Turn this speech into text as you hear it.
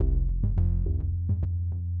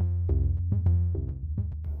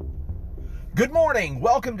Good morning.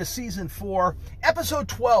 Welcome to Season 4, Episode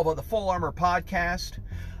 12 of the Full Armor Podcast.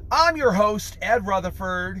 I'm your host, Ed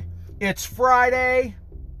Rutherford. It's Friday.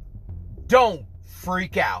 Don't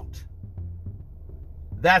freak out.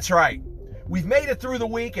 That's right. We've made it through the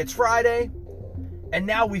week. It's Friday. And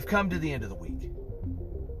now we've come to the end of the week.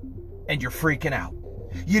 And you're freaking out.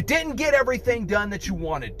 You didn't get everything done that you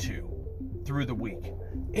wanted to through the week.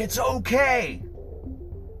 It's okay.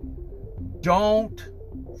 Don't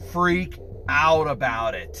freak out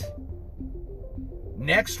about it.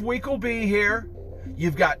 Next week will be here.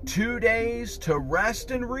 You've got 2 days to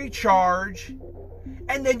rest and recharge,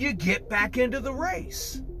 and then you get back into the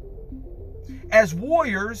race. As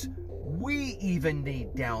warriors, we even need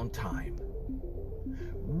downtime.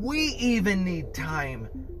 We even need time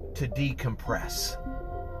to decompress.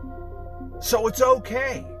 So it's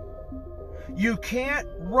okay. You can't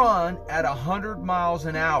run at 100 miles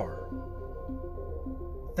an hour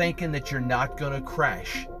thinking that you're not going to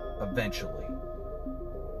crash eventually.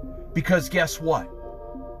 Because guess what?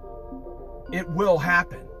 It will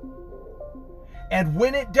happen. And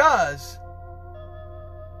when it does,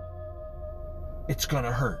 it's going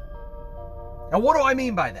to hurt. Now, what do I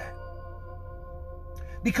mean by that?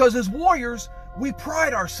 Because as warriors, we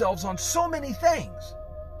pride ourselves on so many things.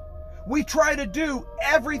 We try to do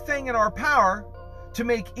everything in our power to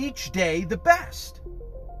make each day the best.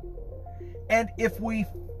 And if we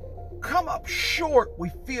come up short, we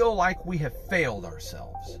feel like we have failed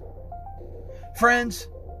ourselves. Friends,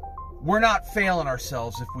 we're not failing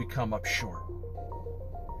ourselves if we come up short.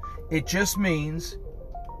 It just means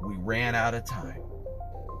we ran out of time.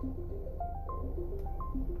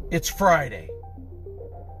 It's Friday.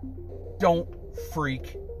 Don't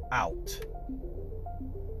freak out.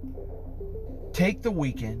 Take the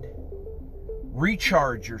weekend,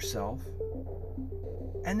 recharge yourself,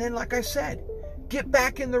 and then, like I said, get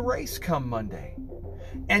back in the race come Monday.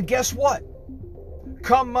 And guess what?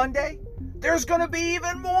 Come Monday, there's going to be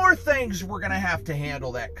even more things we're going to have to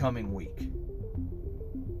handle that coming week.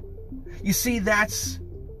 You see, that's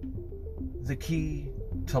the key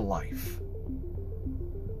to life.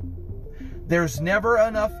 There's never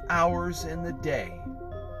enough hours in the day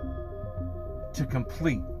to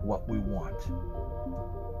complete what we want.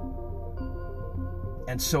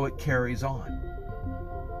 And so it carries on.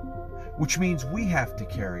 Which means we have to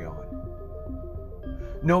carry on.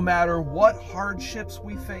 No matter what hardships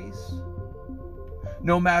we face,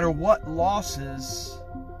 no matter what losses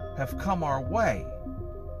have come our way,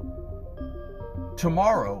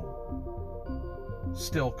 tomorrow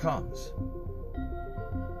still comes.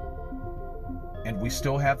 And we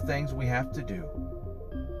still have things we have to do.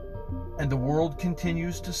 And the world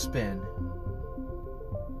continues to spin.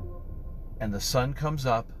 And the sun comes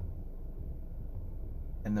up.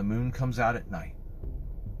 And the moon comes out at night.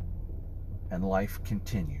 And life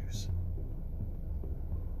continues.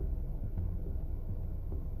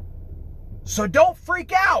 So don't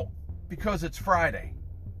freak out because it's Friday.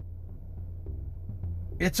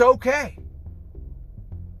 It's okay.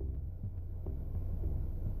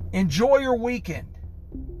 Enjoy your weekend.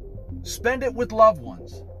 Spend it with loved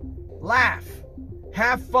ones. Laugh.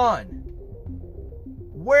 Have fun.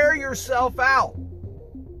 Wear yourself out.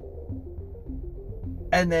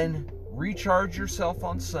 And then recharge yourself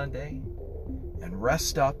on Sunday and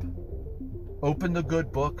rest up. Open the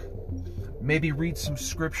good book. Maybe read some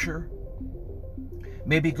scripture.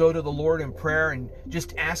 Maybe go to the Lord in prayer and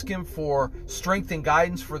just ask Him for strength and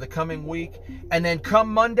guidance for the coming week. And then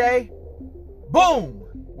come Monday, boom,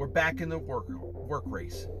 we're back in the work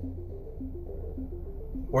race.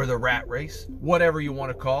 Or the rat race, whatever you want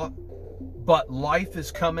to call it. But life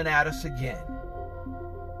is coming at us again.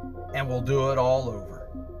 And we'll do it all over.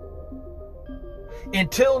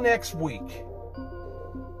 Until next week,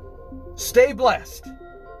 stay blessed,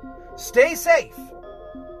 stay safe,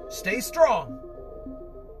 stay strong,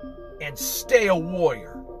 and stay a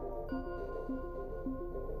warrior.